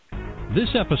This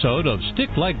episode of Stick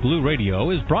Like Glue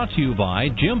Radio is brought to you by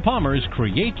Jim Palmer's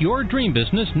Create Your Dream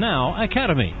Business Now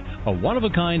Academy, a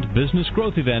one-of-a-kind business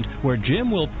growth event where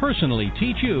Jim will personally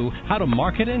teach you how to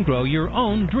market and grow your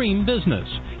own dream business.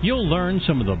 You'll learn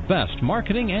some of the best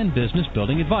marketing and business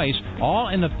building advice, all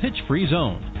in a pitch-free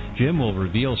zone. Jim will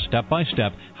reveal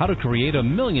step-by-step how to create a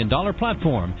 $1 million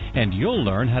platform, and you'll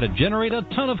learn how to generate a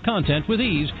ton of content with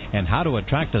ease and how to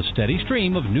attract a steady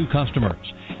stream of new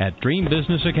customers. At Dream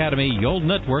Business Academy, you'll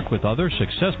network with other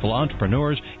successful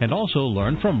entrepreneurs and also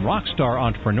learn from rockstar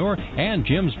entrepreneur and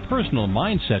Jim's personal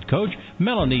mindset coach,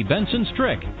 Melanie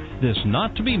Benson-Strick. This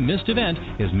not-to-be-missed event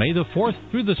is May the 4th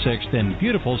through the 6th in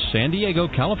beautiful San Diego,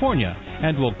 California,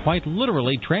 and will quite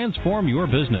literally transform your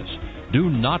business. Do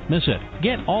not miss it.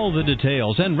 Get all the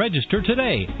details and register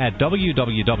today at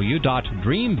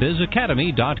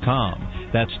www.dreambizacademy.com.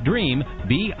 That's Dream,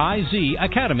 B-I-Z,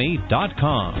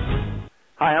 Academy.com.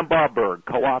 Hi, I'm Bob Berg,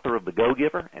 co-author of The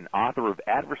Go-Giver and author of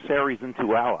Adversaries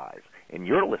into Allies, and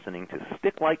you're listening to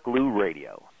Stick Like Glue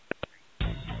Radio.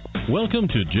 Welcome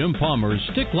to Jim Palmer's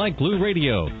Stick Like Glue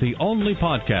Radio, the only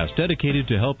podcast dedicated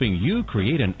to helping you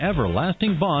create an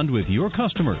everlasting bond with your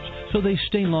customers so they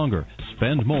stay longer,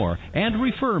 spend more, and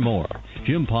refer more.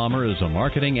 Jim Palmer is a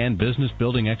marketing and business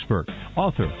building expert,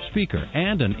 author, speaker,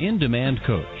 and an in-demand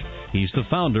coach. He's the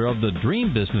founder of the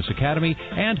Dream Business Academy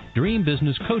and Dream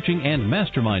Business Coaching and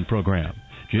Mastermind Program.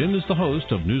 Jim is the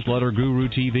host of Newsletter Guru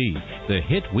TV, the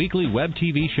hit weekly web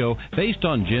TV show based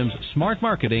on Jim's smart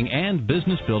marketing and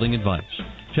business building advice.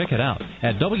 Check it out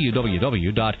at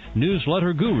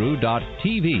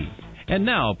www.newsletterguru.tv. And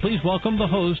now, please welcome the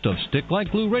host of Stick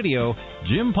Like Glue Radio,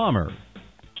 Jim Palmer.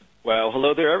 Well,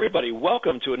 hello there, everybody.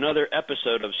 Welcome to another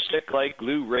episode of Stick Like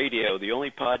Glue Radio, the only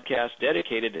podcast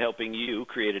dedicated to helping you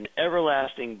create an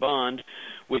everlasting bond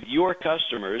with your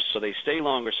customers so they stay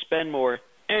longer, spend more,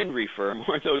 and refer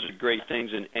more. Those are great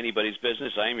things in anybody's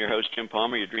business. I am your host, Jim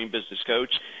Palmer, your Dream Business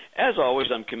Coach. As always,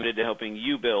 I'm committed to helping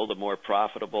you build a more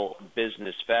profitable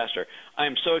business faster. I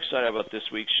am so excited about this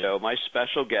week's show. My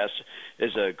special guest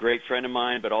is a great friend of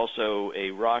mine, but also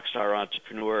a rock star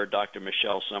entrepreneur, Dr.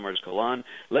 Michele Summers Colon.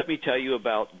 Let me tell you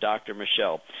about Dr.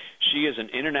 Michele. She is an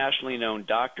internationally known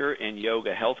doctor and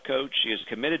yoga health coach. She is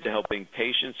committed to helping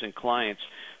patients and clients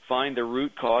find the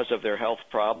root cause of their health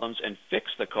problems and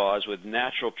fix the cause with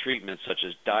natural treatments such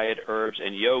as diet, herbs,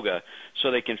 and yoga so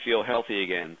they can feel healthy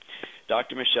again.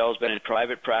 Dr. Michele has been in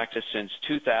private practice since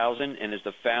 2000 and is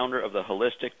the founder of the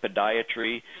Holistic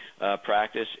Podiatry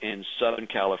practice in Southern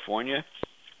California.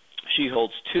 She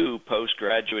holds 2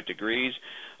 postgraduate degrees,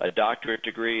 a doctorate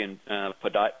degree in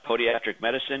podiatric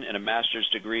medicine, and a master's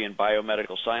degree in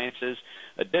biomedical sciences.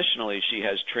 Additionally, she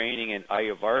has training in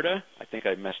Ayurveda, I think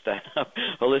I messed that up,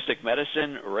 holistic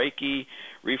medicine, Reiki,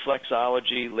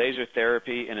 reflexology, laser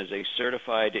therapy, and is a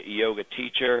certified yoga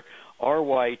teacher,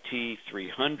 RYT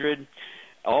 300.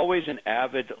 Always an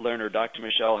avid learner, Dr.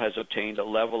 Michele has obtained a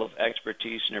level of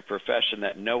expertise in her profession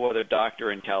that no other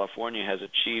doctor in California has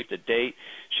achieved to date.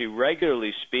 She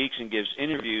regularly speaks and gives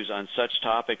interviews on such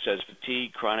topics as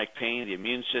fatigue, chronic pain, the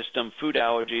immune system, food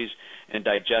allergies, and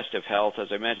digestive health.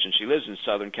 As I mentioned, she lives in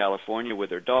Southern California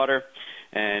with her daughter,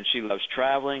 and she loves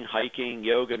traveling, hiking,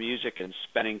 yoga, music, and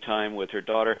spending time with her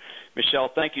daughter. Michele,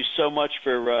 thank you so much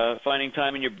for finding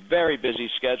time in your very busy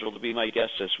schedule to be my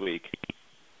guest this week.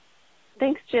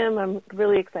 Thanks, Jim. I'm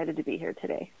really excited to be here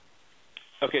today.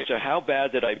 Okay, so how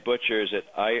bad did I butcher? Is it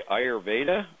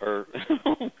Ayurveda or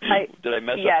did I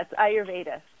mess up? Yes,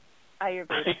 Ayurveda.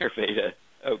 Ayurveda.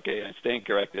 Okay, I stand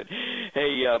corrected.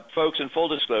 Hey, folks, in full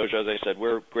disclosure, as I said,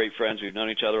 we're great friends. We've known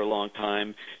each other a long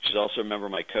time. She's also a member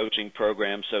of my coaching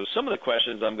program. So some of the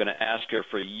questions I'm going to ask her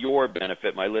for your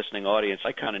benefit, my listening audience,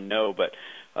 I kind of know, but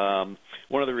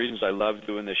one of the reasons I love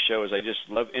doing this show is I just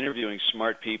love interviewing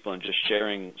smart people and just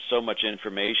sharing so much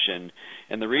information.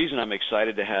 And the reason I'm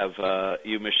excited to have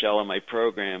you, Michele, on my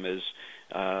program is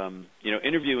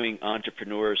interviewing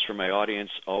entrepreneurs for my audience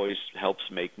always helps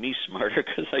make me smarter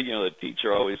because, the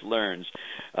teacher always learns.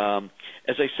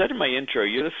 As I said in my intro,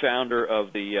 you're the founder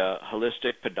of the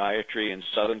Holistic Podiatry in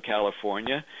Southern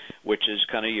California, which is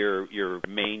kind of your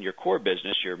core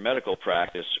business, your medical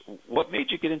practice. What made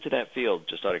you get into that field,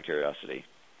 just out of curiosity?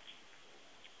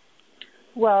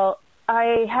 Well,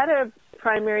 I had a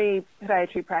primary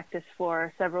podiatry practice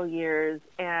for several years,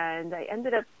 and I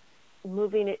ended up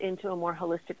moving it into a more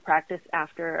holistic practice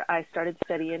after I started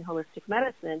studying holistic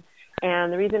medicine.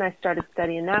 And the reason I started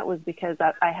studying that was because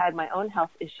I had my own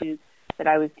health issues that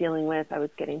I was dealing with. I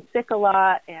was getting sick a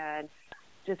lot, and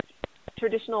just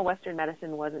traditional Western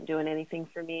medicine wasn't doing anything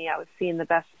for me. I was seeing the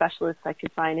best specialists I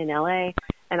could find in LA,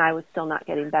 and I was still not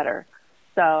getting better.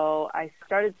 So I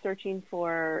started searching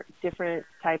for different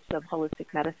types of holistic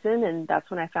medicine, and that's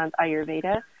when I found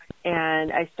Ayurveda.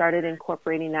 And I started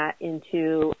incorporating that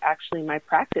into actually my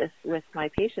practice with my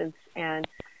patients, and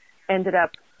ended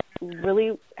up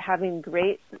really having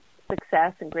great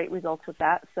success and great results with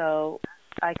that. So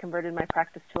I converted my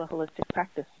practice to a holistic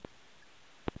practice.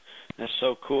 That's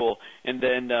so cool. And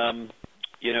then,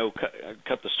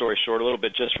 cut the story short a little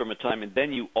bit just from a time. And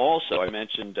then you also, I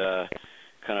mentioned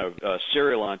kind of a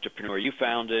serial entrepreneur. You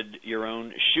founded your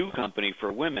own shoe company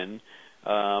for women.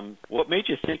 What made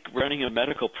you think running a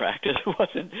medical practice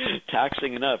wasn't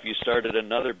taxing enough? You started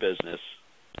another business.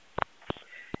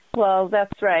 Well,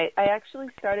 that's right. I actually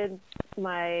started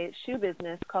my shoe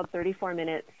business called 34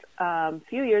 Minutes a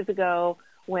few years ago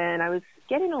when I was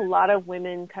getting a lot of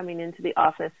women coming into the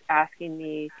office asking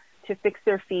me to fix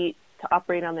their feet, to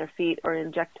operate on their feet, or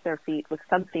inject their feet with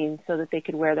something so that they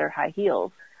could wear their high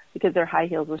heels because their high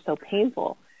heels were so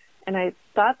painful. And I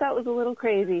thought that was a little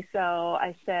crazy, so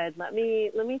I said, let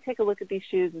me take a look at these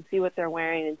shoes and see what they're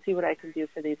wearing and see what I can do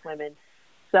for these women.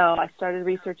 So I started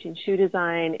researching shoe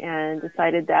design and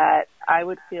decided that I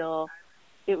would feel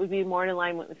it would be more in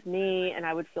alignment with me, and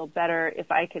I would feel better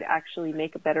if I could actually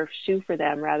make a better shoe for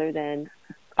them rather than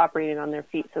operating on their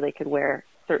feet so they could wear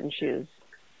certain shoes.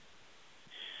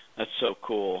 That's so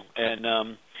cool.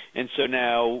 And so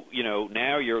now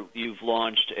you've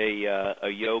launched a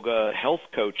yoga health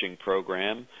coaching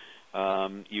program.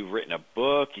 You've written a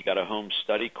book. You got a home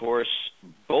study course,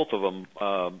 both of them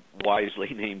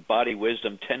wisely named Body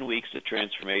Wisdom, 10 Weeks of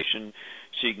Transformation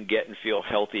so you can get and feel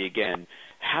healthy again.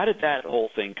 How did that whole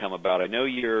thing come about? I know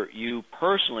you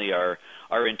personally are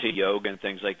into yoga and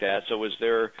things like that. So was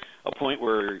there a point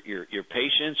where your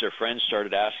patients or friends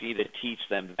started asking you to teach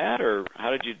them that, or how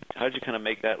did you kind of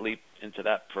make that leap into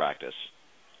that practice?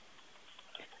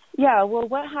 Yeah, well,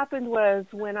 what happened was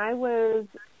when I was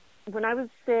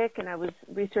sick and I was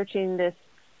researching this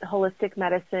holistic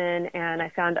medicine, and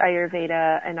I found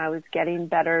Ayurveda, and I was getting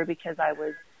better because I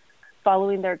was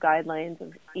following their guidelines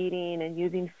of eating and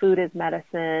using food as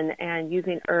medicine and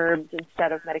using herbs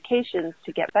instead of medications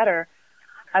to get better.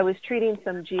 I was treating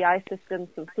some GI systems,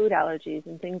 some food allergies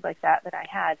and things like that I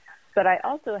had. But I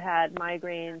also had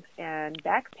migraines and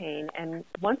back pain. And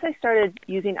once I started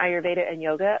using Ayurveda and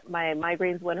yoga, my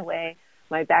migraines went away,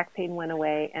 my back pain went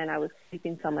away, and I was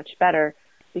sleeping so much better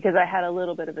because I had a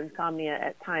little bit of insomnia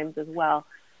at times as well.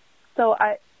 So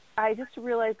I just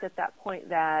realized at that point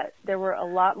that there were a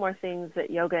lot more things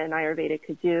that yoga and Ayurveda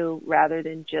could do rather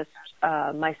than just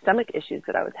my stomach issues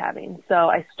that I was having. So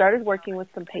I started working with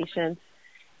some patients,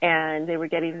 and they were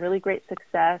getting really great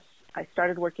success. I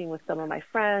started working with some of my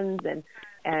friends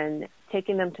and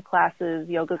taking them to classes,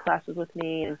 yoga classes with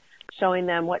me, and showing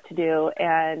them what to do,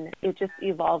 and it just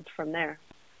evolved from there.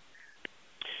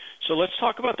 So let's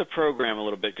talk about the program a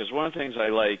little bit, because one of the things I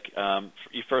like,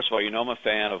 first of all, I'm a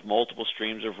fan of multiple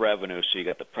streams of revenue. So you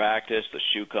got the practice, the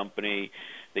shoe company,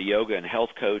 the yoga and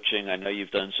health coaching. I know you've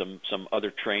done some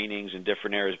other trainings in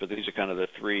different areas, but these are kind of the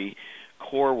three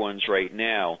core ones right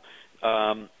now.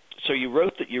 So you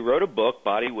wrote a book,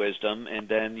 Body Wisdom, and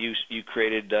then you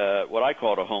created what I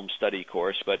called a home study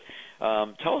course. But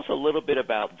tell us a little bit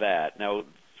about that. Now,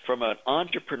 from an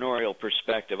entrepreneurial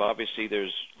perspective, obviously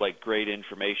there's great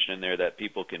information in there that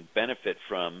people can benefit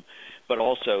from, but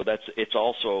also it's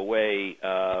also a way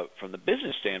from the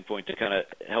business standpoint to kind of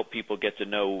help people get to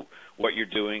know what you're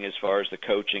doing as far as the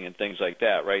coaching and things like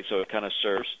that, right? So it kind of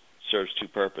serves two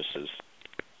purposes.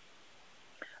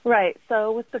 Right.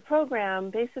 So with the program,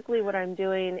 basically what I'm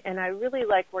doing, and I really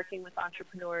like working with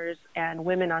entrepreneurs and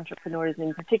women entrepreneurs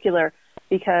in particular,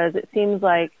 because it seems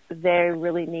like they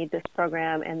really need this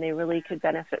program and they really could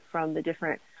benefit from the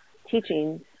different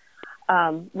teachings.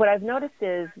 What I've noticed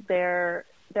is their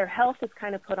health is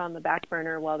kind of put on the back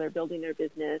burner while they're building their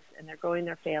business and they're growing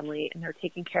their family and they're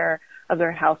taking care of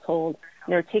their household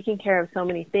and they're taking care of so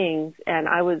many things. And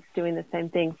I was doing the same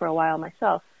thing for a while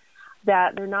myself,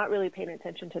 that they're not really paying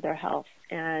attention to their health.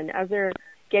 And as they're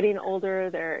getting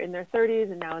older, they're in their 30s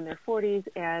and now in their 40s,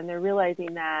 and they're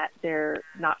realizing that they're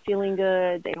not feeling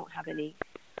good, they don't have any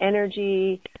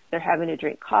energy, they're having to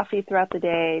drink coffee throughout the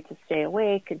day to stay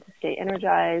awake and to stay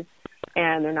energized,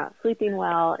 and they're not sleeping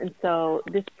well. And so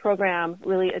this program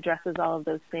really addresses all of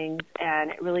those things, and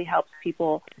it really helps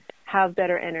people have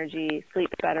better energy, sleep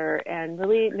better, and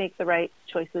really make the right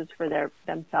choices for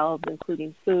themselves,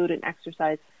 including food and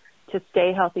exercise, to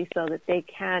stay healthy so that they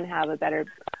can have a better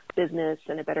business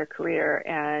and a better career.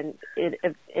 And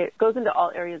it goes into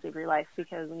all areas of your life,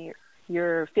 because when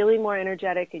you're feeling more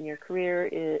energetic and your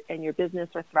career and your business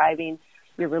are thriving,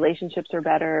 your relationships are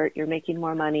better, you're making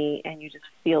more money, and you just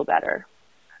feel better.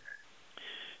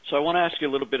 So I want to ask you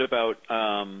a little bit about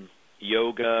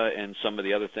yoga and some of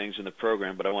the other things in the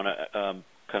program, but I want to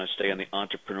kind of stay on the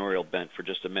entrepreneurial bent for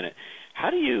just a minute. How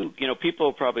do you, people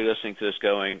are probably listening to this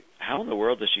going, how in the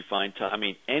world does she find time? I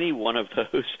mean, any one of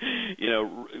those,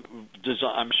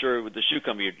 design, I'm sure with the shoe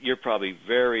company, you're probably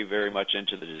very, very much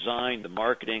into the design, the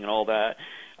marketing, and all that.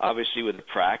 Obviously, with the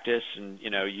practice, and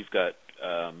you've got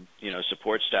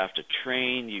support staff to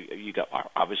train. You got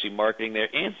obviously marketing there,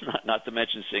 and not to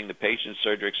mention seeing the patients,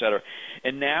 surgery, et cetera.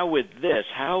 And now with this,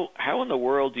 how in the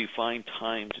world do you find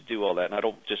time to do all that? And I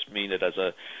don't just mean it as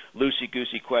a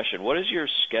loosey-goosey question. What does your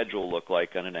schedule look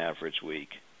like on an average week?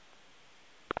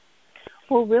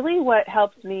 Well, really what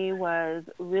helped me was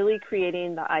really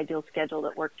creating the ideal schedule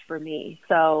that worked for me.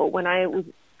 So when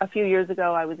a few years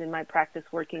ago, I was in my practice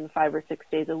working 5 or 6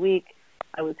 days a week.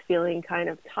 I was feeling kind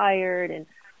of tired and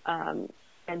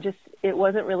just it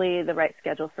wasn't really the right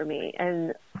schedule for me.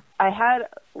 And I had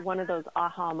one of those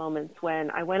aha moments when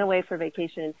I went away for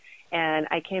vacation and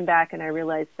I came back and I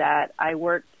realized that I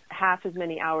worked half as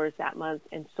many hours that month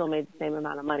and still made the same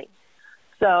amount of money.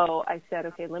 So I said,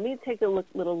 okay, let me take a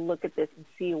little look at this and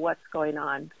see what's going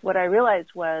on. What I realized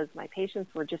was my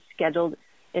patients were just scheduled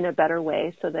in a better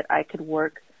way so that I could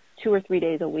work 2 or 3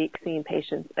 days a week seeing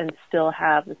patients and still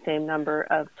have the same number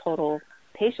of total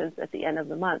patients at the end of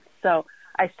the month. So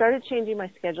I started changing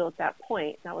my schedule at that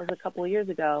point. That was a couple of years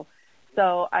ago.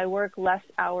 So I work less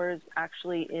hours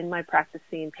actually in my practice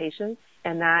seeing patients,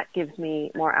 and that gives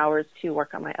me more hours to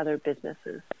work on my other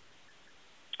businesses.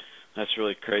 That's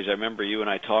really crazy. I remember you and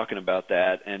I talking about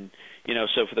that. And,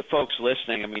 so for the folks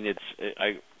listening, I mean,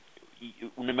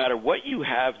 no matter what you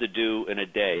have to do in a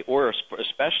day, or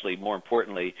especially, more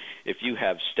importantly, if you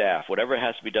have staff, whatever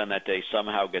has to be done that day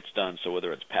somehow gets done. So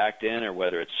whether it's packed in or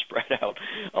whether it's spread out,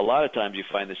 a lot of times you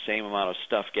find the same amount of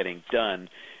stuff getting done.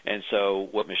 And so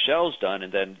what Michelle's done,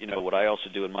 and then, what I also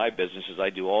do in my business is I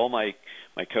do all my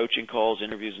coaching calls,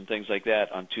 interviews, and things like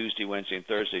that on Tuesday, Wednesday, and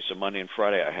Thursday. So Monday and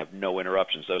Friday, I have no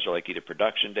interruptions. Those are like either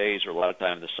production days, or a lot of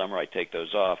time in the summer I take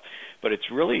those off. But it's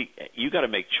really, you got to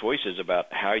make choices about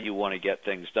how you want to get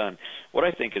things done. What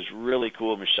I think is really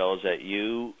cool, Michelle, is that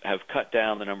you have cut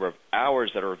down the number of hours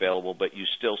that are available, but you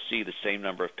still see the same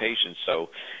number of patients. So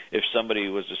if somebody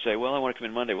was to say, well, I want to come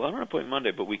in Monday, well, I don't want to put in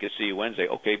Monday, but we could see you Wednesday.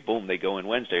 Okay, boom, they go in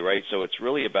Wednesday, right? So it's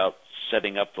really about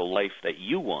setting up the life that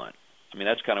you want. I mean,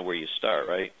 that's kind of where you start,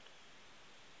 right?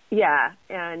 Yeah,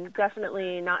 and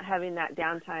definitely not having that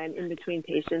downtime in between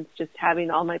patients, just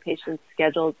having all my patients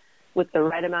scheduled with the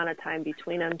right amount of time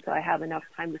between them so I have enough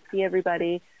time to see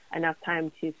everybody, enough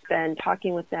time to spend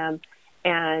talking with them,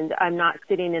 and I'm not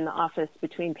sitting in the office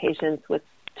between patients with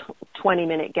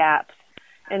 20-minute gaps.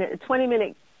 And in 20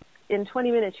 minutes,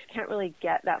 you can't really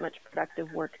get that much productive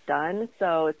work done,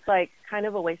 so it's like kind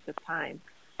of a waste of time.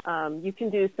 You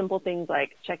can do simple things like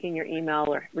checking your email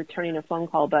or returning a phone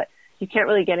call, but you can't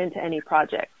really get into any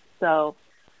projects. So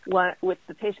with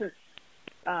the patients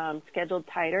scheduled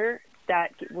tighter, that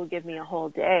will give me a whole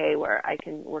day where I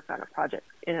can work on a project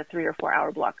in a 3 or 4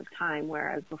 hour block of time,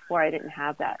 whereas before I didn't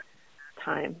have that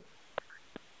time.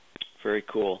 Very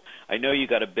cool. I know you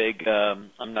got a big,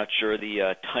 I'm not sure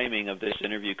the timing of this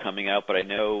interview coming out, but I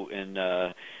know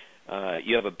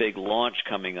you have a big launch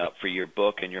coming up for your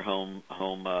book and your home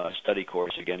study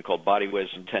course, again, called Body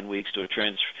Wisdom, 10 Weeks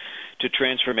to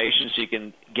Transformation, so you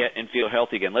can get and feel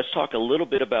healthy again. Let's talk a little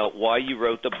bit about why you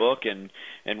wrote the book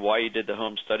and why you did the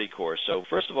home study course. So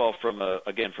first of all, from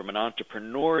an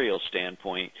entrepreneurial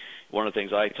standpoint, one of the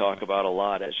things I talk about a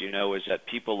lot, as you know, is that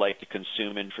people like to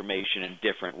consume information in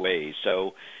different ways.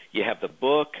 So you have the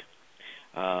book.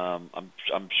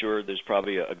 I'm sure there's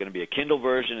probably going to be a Kindle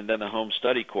version, and then the home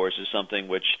study course is something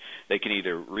which they can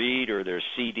either read or there's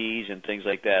CDs and things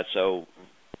like that. So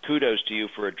kudos to you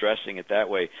for addressing it that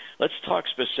way. Let's talk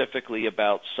specifically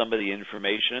about some of the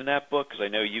information in that book, because I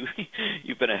know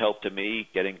you've been a help to me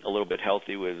getting a little bit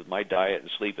healthy with my diet and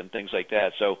sleep and things like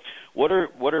that. So what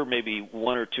are maybe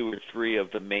 1 or 2 or 3 of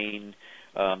the main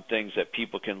things that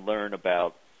people can learn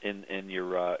about in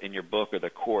your book or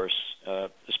the course,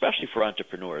 especially for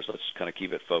entrepreneurs? Let's kind of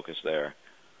keep it focused there.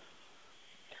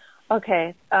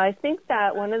 Okay. I think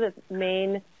that one of the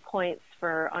main points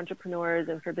for entrepreneurs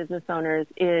and for business owners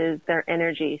is their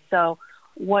energy. So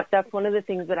that's one of the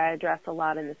things that I address a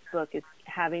lot in this book, is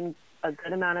having a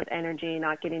good amount of energy,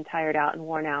 not getting tired out and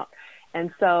worn out.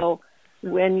 And so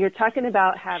when you're talking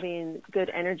about having good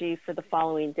energy for the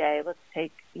following day, let's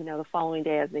take, the following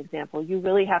day as an example, you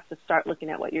really have to start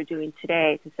looking at what you're doing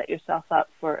today to set yourself up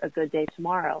for a good day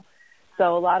tomorrow.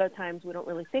 So a lot of times we don't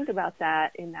really think about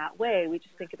that in that way. We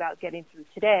just think about getting through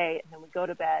today, and then we go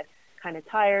to bed kind of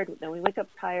tired, then we wake up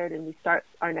tired, and we start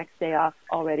our next day off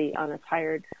already on a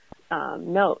tired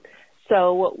note.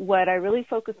 So what I really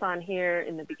focus on here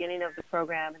in the beginning of the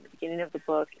program, in the beginning of the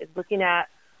book, is looking at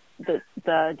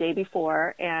the day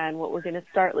before, and what we're going to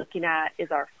start looking at is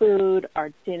our food, our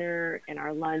dinner, and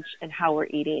our lunch, and how we're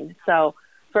eating. So,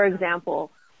 for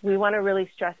example, we want to really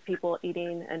stress people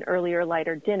eating an earlier,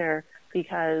 lighter dinner,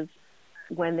 because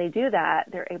when they do that,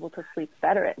 they're able to sleep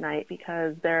better at night,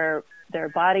 because their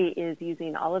body is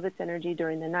using all of its energy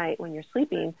during the night when you're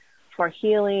sleeping for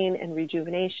healing and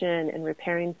rejuvenation and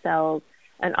repairing cells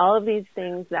and all of these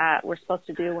things that we're supposed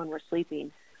to do when we're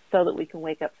sleeping, so that we can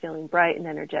wake up feeling bright and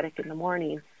energetic in the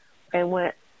morning. And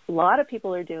what a lot of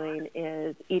people are doing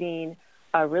is eating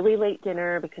a really late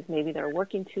dinner because maybe they're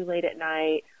working too late at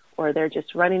night, or they're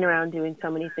just running around doing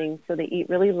so many things, so they eat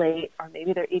really late, or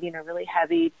maybe they're eating a really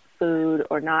heavy food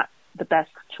or not the best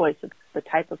choice of the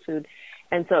type of food,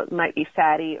 and so it might be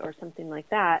fatty or something like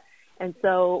that. And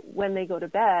so when they go to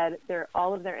bed,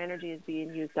 all of their energy is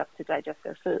being used up to digest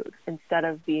their food instead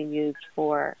of being used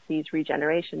for these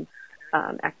regeneration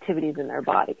activities in their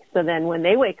body. So then when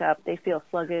they wake up, they feel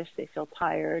sluggish, they feel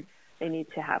tired, they need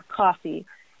to have coffee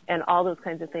and all those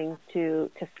kinds of things to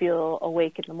feel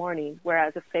awake in the morning.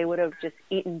 Whereas if they would have just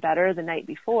eaten better the night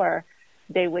before,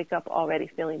 they wake up already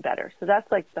feeling better. So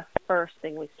that's like the first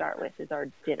thing we start with is our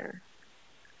dinner.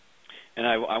 And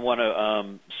I want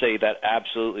to say that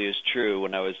absolutely is true.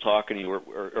 When I was talking to you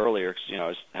earlier,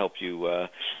 because I helped you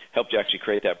actually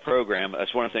create that program.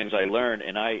 That's one of the things I learned,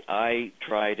 and I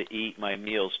try to eat my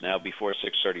meals now before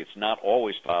 6:30. It's not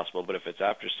always possible, but if it's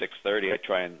after 6:30, I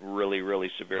try and really, really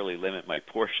severely limit my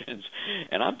portions.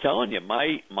 And I'm telling you,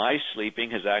 my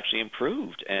sleeping has actually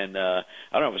improved. And I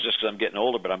don't know if it's just because I'm getting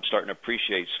older, but I'm starting to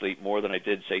appreciate sleep more than I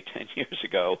did, say, 10 years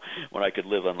ago when I could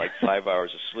live on like 5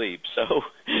 hours of sleep. So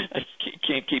I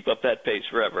can't keep up that pace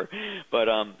forever, but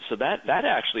so that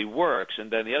actually works.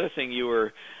 And then the other thing you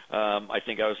were, I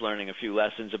think I was learning a few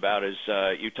lessons about is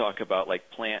you talk about like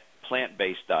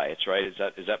plant-based diets, right?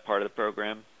 Is that part of the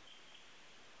program?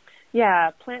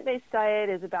 Yeah, plant-based diet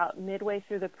is about midway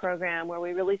through the program where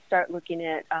we really start looking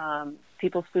at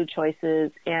people's food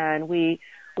choices, and we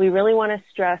really want to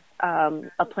stress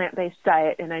a plant-based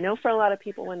diet. And I know for a lot of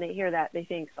people when they hear that, they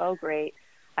think, oh, great,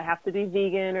 I have to be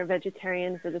vegan or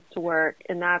vegetarian for this to work,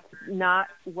 and that's not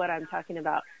what I'm talking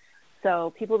about.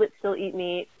 So people that still eat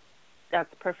meat, that's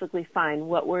perfectly fine.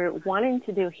 What we're wanting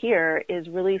to do here is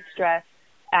really stress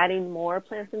adding more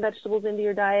plants and vegetables into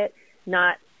your diet,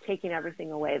 not taking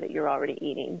everything away that you're already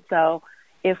eating. So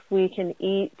if we can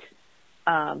eat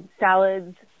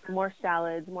salads, more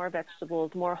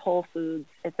vegetables, more whole foods,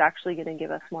 it's actually going to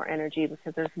give us more energy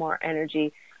because there's more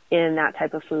energy in that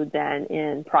type of food than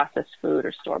in processed food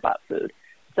or store-bought food.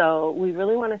 So we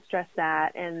really want to stress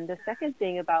that. And the second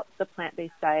thing about the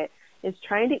plant-based diet is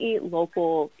trying to eat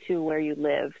local to where you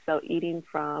live. So eating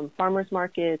from farmers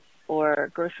markets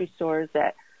or grocery stores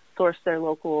that source their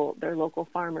local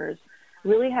farmers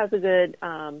really has a good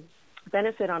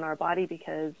benefit on our body,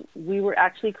 because we were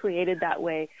actually created that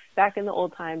way back in the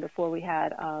old time before we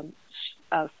had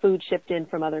food shipped in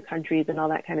from other countries and all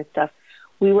that kind of stuff.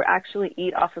 We were actually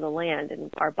eat off of the land,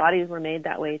 and our bodies were made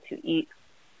that way to eat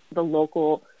the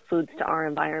local foods to our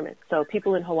environment. So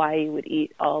people in Hawaii would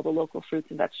eat all the local fruits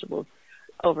and vegetables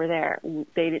over there.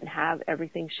 They didn't have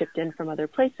everything shipped in from other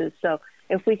places. So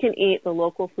if we can eat the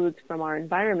local foods from our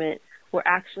environment, we're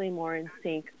actually more in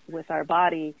sync with our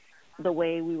body the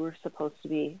way we were supposed to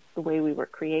be, the way we were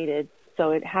created. So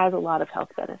it has a lot of health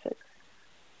benefits.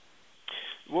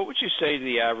 What would you say to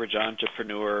the average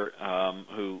entrepreneur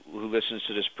who listens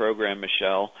to this program,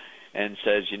 Michele, and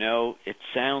says, it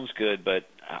sounds good, but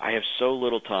I have so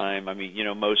little time. I mean,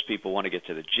 most people want to get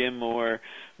to the gym more.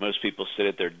 Most people sit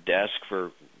at their desk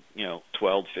for,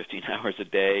 12, 15 hours a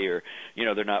day, or,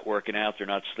 they're not working out, they're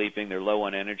not sleeping, they're low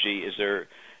on energy.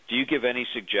 Do you give any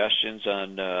suggestions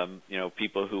on,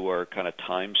 people who are kind of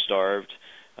time-starved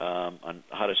on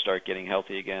how to start getting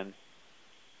healthy again?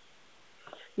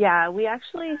 Yeah, we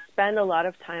actually spend a lot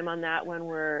of time on that when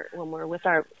we're with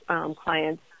our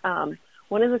clients.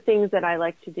 One of the things that I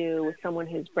like to do with someone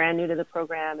who's brand new to the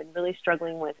program and really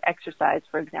struggling with exercise,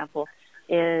 for example,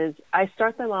 is I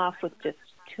start them off with just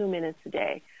 2 minutes a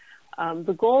day.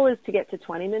 The goal is to get to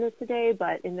 20 minutes a day,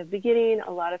 but in the beginning,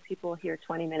 a lot of people hear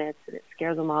 20 minutes and it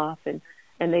scares them off, and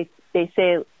they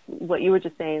say what you were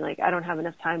just saying, like, I don't have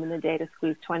enough time in the day to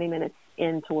squeeze 20 minutes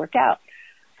in to work out.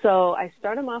 So I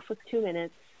start them off with 2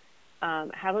 minutes,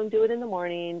 have them do it in the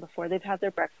morning before they've had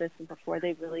their breakfast and before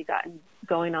they've really gotten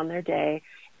going on their day.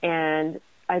 And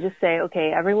I just say,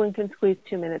 okay, everyone can squeeze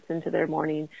 2 minutes into their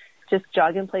morning. just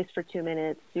jog in place for 2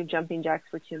 minutes, do jumping jacks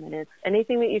for 2 minutes,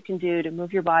 anything that you can do to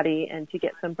move your body and to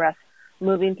get some breath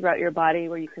moving throughout your body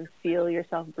where you can feel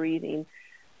yourself breathing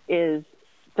is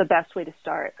the best way to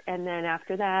start. And then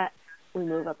after that, we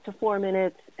move up to 4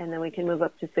 minutes, and then we can move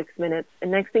up to 6 minutes.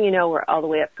 And next thing you know, we're all the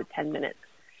way up to 10 minutes.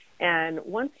 And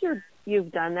once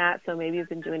you've done that, so maybe you've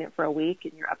been doing it for a week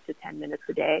and you're up to 10 minutes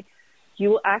a day, you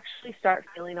will actually start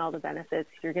feeling all the benefits.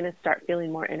 You're going to start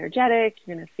feeling more energetic.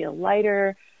 You're going to feel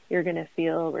lighter. You're going to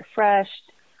feel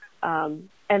refreshed. And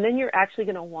then you're actually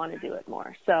going to want to do it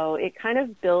more. So it kind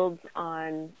of builds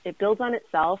on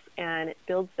itself, and it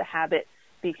builds the habit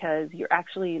because you're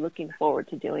actually looking forward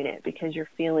to doing it because you're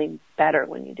feeling better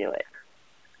when you do it.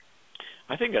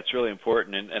 I think that's really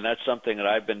important, and that's something that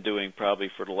I've been doing probably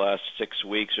for the last 6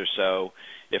 weeks or so.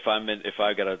 If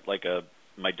I got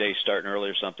my day starting early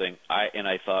or something,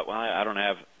 I thought, well, I don't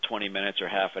have 20 minutes or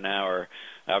half an hour.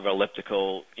 I have an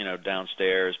elliptical,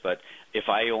 downstairs, but if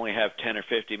I only have 10 or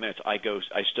 50 minutes, I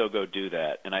still go do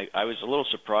that. And I was a little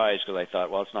surprised because I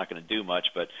thought, well, it's not going to do much,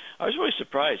 but I was really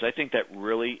surprised. I think that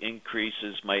really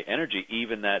increases my energy,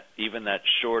 even that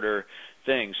shorter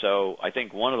thing. So I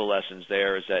think one of the lessons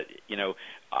there is that,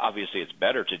 obviously it's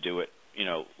better to do it,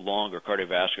 longer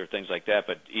cardiovascular, things like that,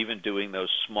 but even doing those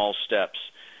small steps,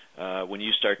 when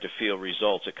you start to feel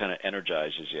results, it kind of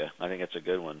energizes you. I think that's a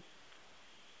good one.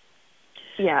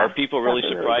 Yeah. Are people really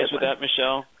surprised with that,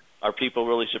 Michele? Are people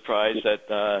really surprised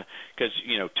that, because,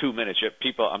 2 minutes,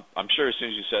 people, I'm sure as soon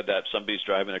as you said that, somebody's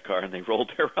driving a car and they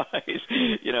rolled their eyes.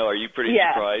 Are you pretty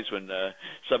surprised when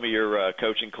some of your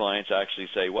coaching clients actually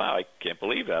say, wow, I can't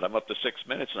believe that. I'm up to 6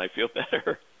 minutes and I feel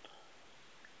better.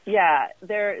 Yeah,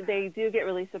 they do get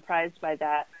really surprised by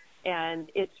that.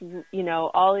 And it's,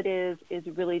 all it is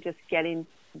really just getting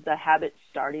the habit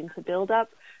starting to build up,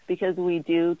 because we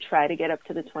do try to get up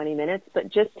to the 20 minutes,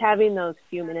 but just having those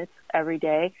few minutes every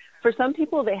day, for some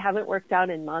people, they haven't worked out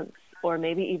in months or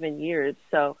maybe even years.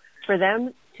 So for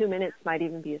them, 2 minutes might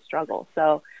even be a struggle.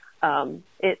 So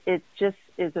it just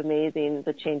is amazing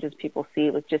the changes people see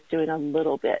with just doing a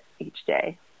little bit each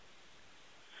day.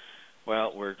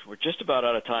 Well, we're just about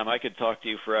out of time. I could talk to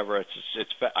you forever.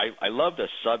 I love the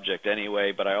subject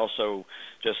anyway, but I also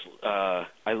just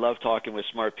I love talking with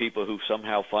smart people who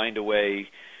somehow find a way.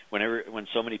 When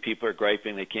so many people are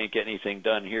griping they can't get anything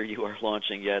done, here you are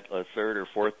launching yet a third or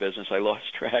fourth business. I lost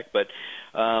track, but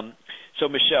so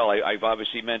Michele, I've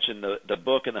obviously mentioned the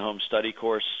book and the home study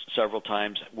course several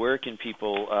times. Where can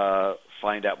people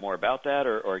find out more about that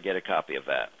or get a copy of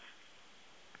that?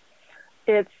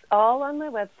 It's all on my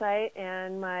website,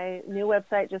 and my new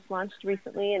website just launched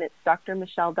recently, and it's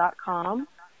drmichele.com,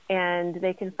 and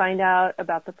they can find out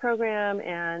about the program,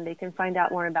 and they can find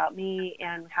out more about me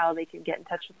and how they can get in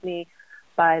touch with me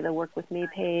by the Work With Me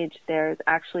page. There's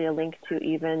actually a link to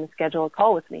even schedule a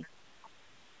call with me.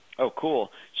 Oh,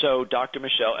 cool. So Dr.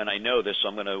 Michele, and I know this, so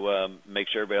I'm going to make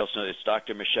sure everybody else knows, it's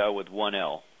Dr. Michele with one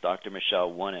L. Dr.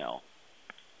 Michele, one L.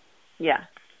 Yeah.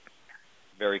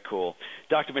 Very cool.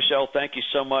 Dr. Michele, thank you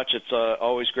so much. It's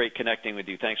always great connecting with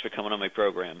you. Thanks for coming on my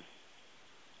program.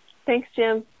 Thanks,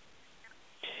 Jim.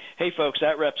 Hey, folks,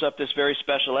 that wraps up this very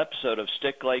special episode of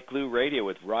Stick Like Glue Radio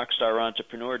with rockstar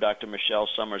entrepreneur Dr. Michele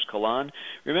Summers Colon.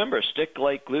 Remember, Stick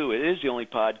Like Glue, it is the only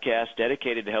podcast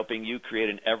dedicated to helping you create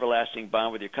an everlasting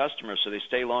bond with your customers so they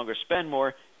stay longer, spend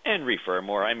more, and refer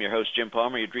more. I'm your host, Jim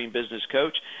Palmer, your dream business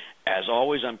coach. As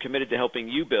always, I'm committed to helping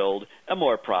you build a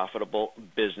more profitable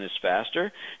business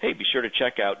faster. Hey, be sure to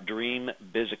check out Dream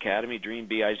Biz Academy, Dream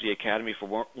BIZ Academy,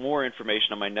 for more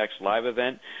information on my next live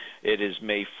event. It is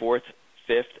May 4th,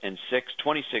 5th, and 6th,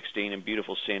 2016 in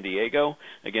beautiful San Diego.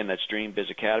 Again, that's Dream Biz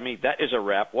Academy. That is a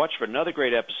wrap. Watch for another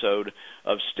great episode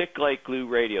of Stick Like Glue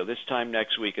Radio this time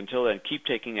next week. Until then, keep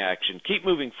taking action, keep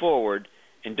moving forward,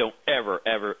 and don't ever,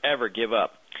 ever, ever give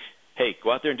up. Hey,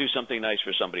 go out there and do something nice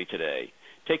for somebody today.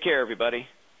 Take care, everybody.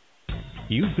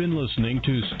 You've been listening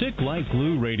to Stick Like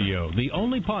Glue Radio, the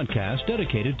only podcast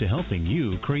dedicated to helping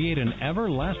you create an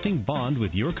everlasting bond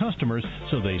with your customers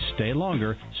so they stay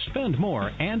longer, spend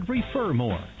more, and refer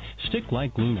more. Stick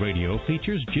Like Glue Radio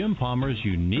features Jim Palmer's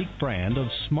unique brand of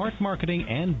smart marketing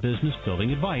and business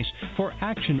building advice for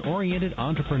action-oriented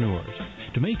entrepreneurs.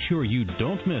 To make sure you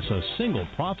don't miss a single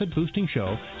profit-boosting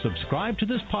show, subscribe to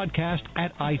this podcast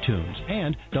at iTunes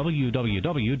and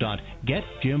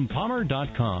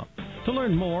www.getjimpalmer.com. To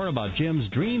learn more about Jim's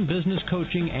Dream Business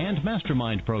Coaching and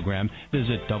Mastermind program,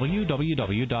 visit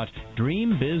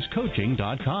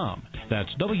www.dreambizcoaching.com. That's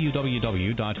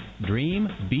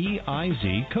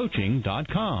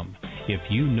www.dreambizcoaching.com. If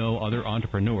you know other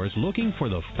entrepreneurs looking for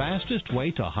the fastest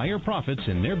way to higher profits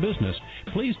in their business,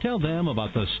 please tell them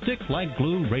about the Stick Like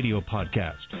Glue radio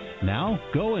podcast. Now,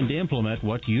 go and implement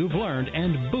what you've learned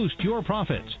and boost your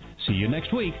profits. See you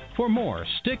next week for more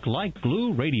Stick Like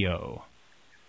Glue Radio.